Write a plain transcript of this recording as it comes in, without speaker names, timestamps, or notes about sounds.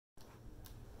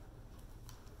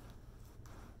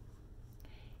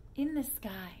in the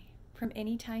sky from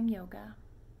Anytime Yoga.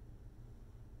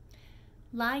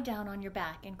 Lie down on your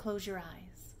back and close your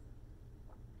eyes.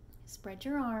 Spread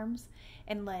your arms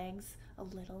and legs a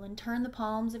little and turn the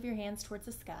palms of your hands towards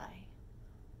the sky.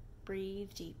 Breathe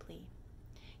deeply.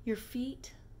 Your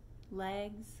feet,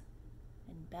 legs,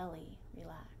 and belly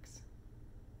relax.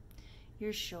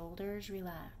 Your shoulders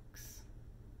relax.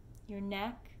 Your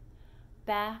neck,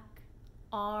 back,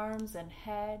 arms, and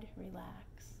head relax.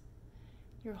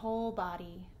 Your whole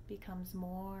body becomes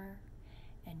more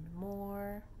and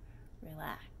more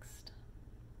relaxed.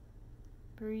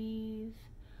 Breathe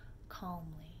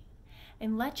calmly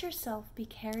and let yourself be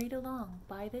carried along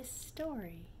by this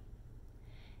story.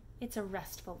 It's a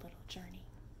restful little journey.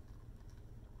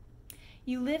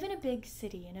 You live in a big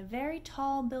city in a very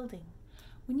tall building.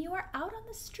 When you are out on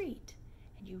the street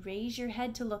and you raise your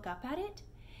head to look up at it,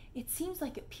 it seems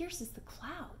like it pierces the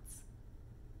clouds.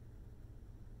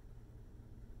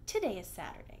 Today is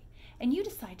Saturday, and you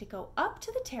decide to go up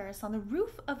to the terrace on the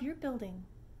roof of your building.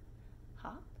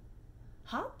 Hop,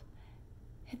 hop.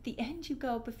 At the end, you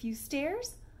go up a few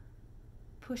stairs,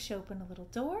 push open a little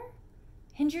door,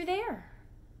 and you're there.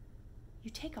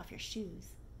 You take off your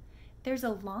shoes. There's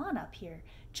a lawn up here,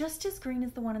 just as green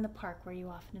as the one in the park where you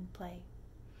often play.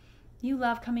 You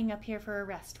love coming up here for a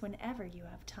rest whenever you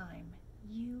have time.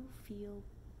 You feel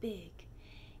big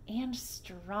and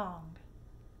strong.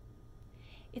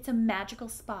 It's a magical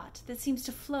spot that seems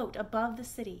to float above the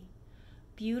city.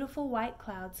 Beautiful white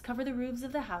clouds cover the roofs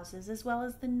of the houses, as well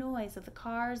as the noise of the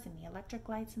cars and the electric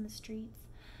lights in the streets.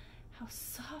 How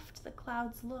soft the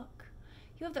clouds look.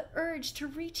 You have the urge to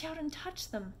reach out and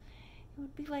touch them. It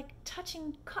would be like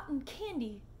touching cotton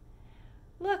candy.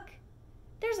 Look,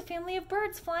 there's a family of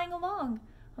birds flying along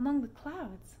among the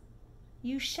clouds.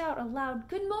 You shout a loud,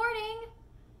 "Good morning,"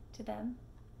 to them.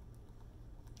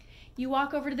 You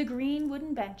walk over to the green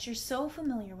wooden bench you're so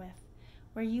familiar with,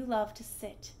 where you love to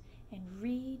sit and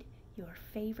read your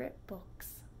favorite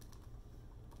books.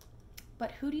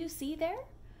 But who do you see there?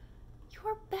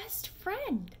 Your best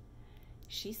friend.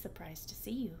 She's surprised to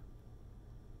see you.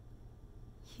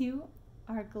 You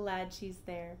are glad she's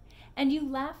there, and you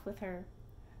laugh with her.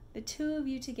 The two of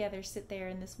you together sit there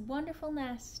in this wonderful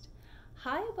nest,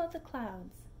 high above the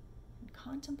clouds, and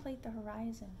contemplate the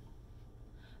horizon.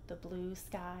 The blue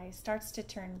sky starts to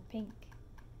turn pink,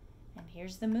 and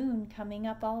here's the moon coming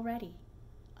up already,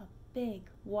 a big,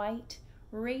 white,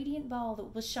 radiant ball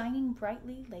that was shining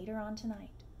brightly later on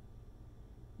tonight.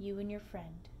 You and your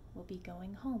friend will be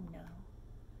going home now.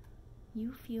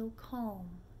 You feel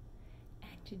calm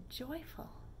and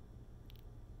joyful.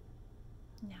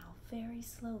 Now, very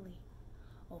slowly,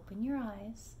 open your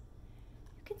eyes.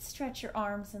 You can stretch your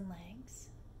arms and legs.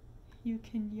 You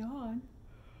can yawn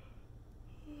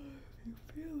if you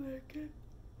feel like it.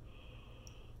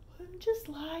 And just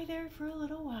lie there for a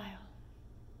little while.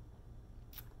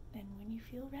 Then when you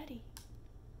feel ready,